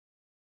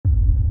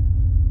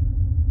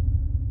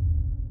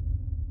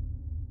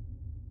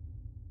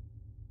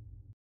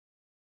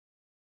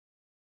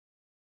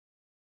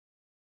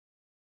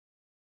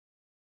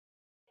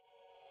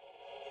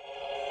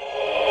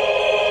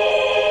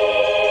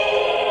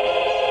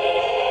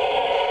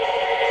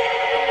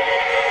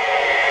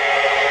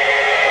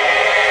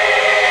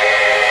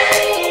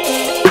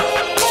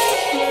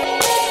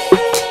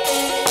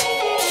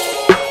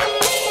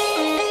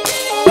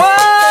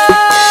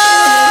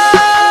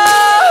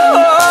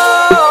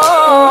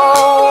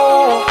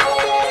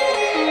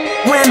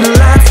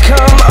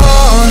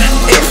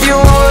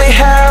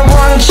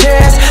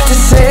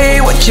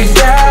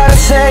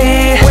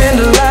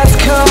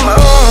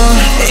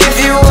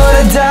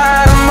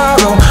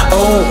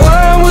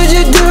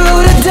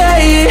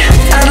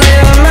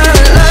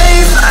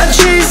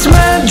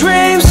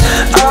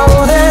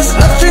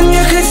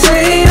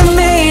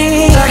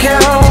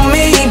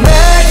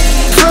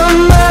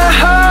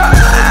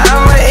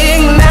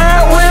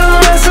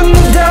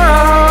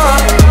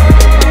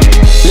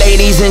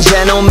and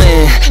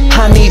gentlemen,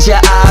 I need your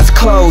eyes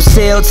closed,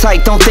 seal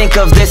tight. Don't think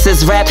of this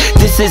as rap,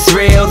 this is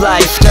real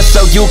life. Just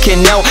so you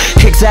can know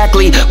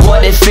exactly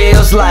what it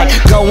feels like.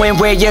 Going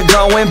where you're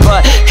going,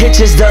 but it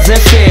just doesn't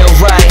feel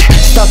right.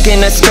 Stuck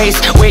in a space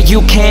where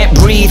you can't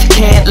breathe,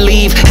 can't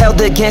leave,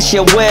 held against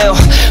your will,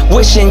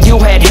 wishing you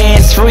had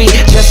hands free,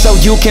 just so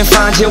you can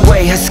find your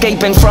way.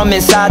 Escaping from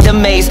inside the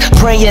maze,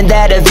 praying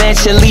that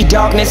eventually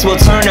darkness will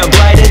turn to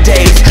brighter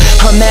days.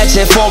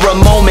 Imagine for a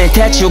moment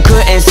that you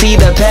couldn't see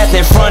the path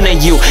in front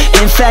of you.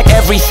 In fact,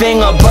 everything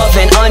above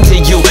and under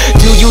you.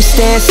 Do you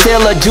stand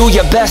still or do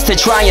your best to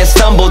try and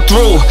stumble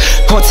through?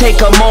 Or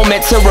take a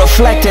moment to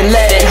reflect and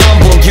let it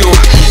humble you?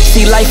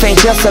 See, life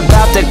ain't just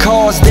about the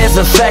cause, there's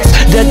effects.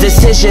 The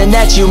decision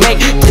that you make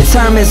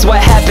determines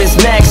what happens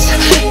next.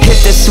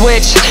 Hit the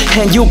switch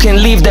and you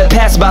can leave the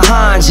past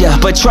behind you,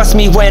 but trust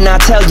me when I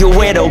tell you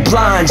it'll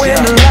blind you.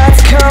 When the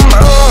lights come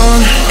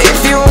on, if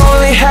you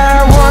only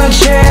had one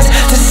chance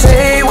to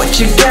say what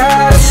you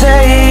gotta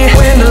say.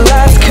 When the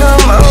lights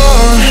come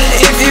on,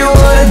 if you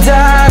would've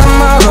died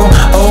tomorrow,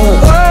 oh,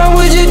 what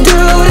would you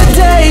do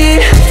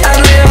today? I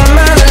live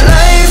my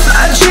life,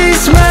 I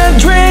chase my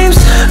dreams.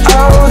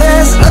 Oh,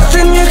 there's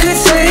nothing you could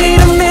say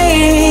to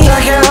me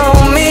that can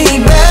hold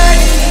me back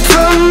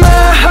from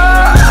my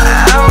heart.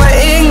 I'ma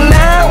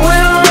ignite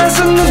when I'm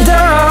in the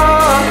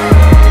dark.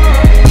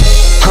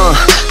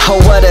 Oh,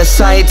 what a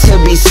sight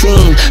to be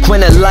seen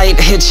when a light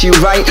hits you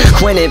right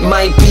when it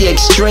might be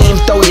extreme.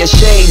 Throw your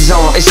shades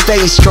on and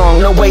stay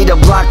strong, no way to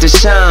block the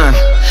shine.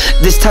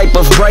 This type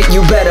of bright,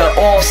 you better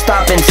off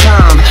stopping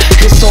time.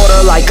 It's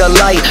sorta like a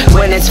light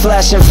when it's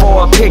flashing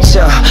for a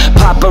picture.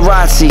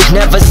 Paparazzi,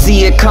 never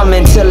see it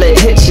coming till it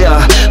hits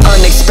ya.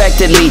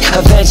 Unexpectedly,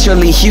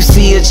 eventually you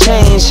see a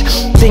change.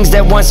 Things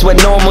that once were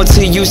normal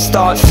to you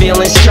start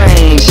feeling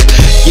strange.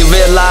 You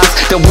realize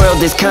the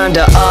world is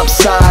kinda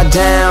upside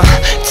down.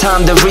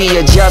 Time to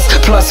readjust,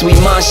 plus we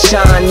must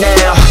shine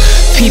now.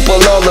 People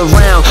all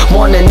around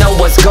wanna know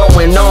what's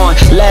going on.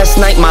 Last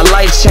night my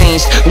life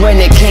changed when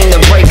it came to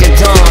break of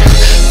dawn.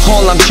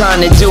 All I'm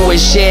trying to do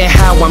is share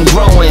how I'm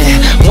growing.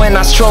 When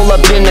I stroll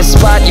up in the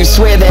spot, you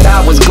swear that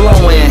I was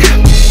glowing.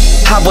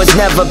 I was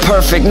never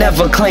perfect,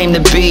 never claimed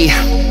to be.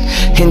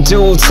 In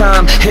due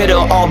time,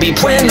 it'll all be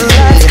plain to see. When the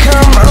lights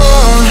come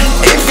on,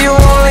 if you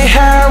only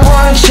had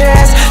one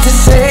chance to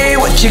say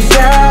what you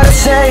gotta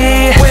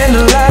say. When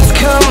the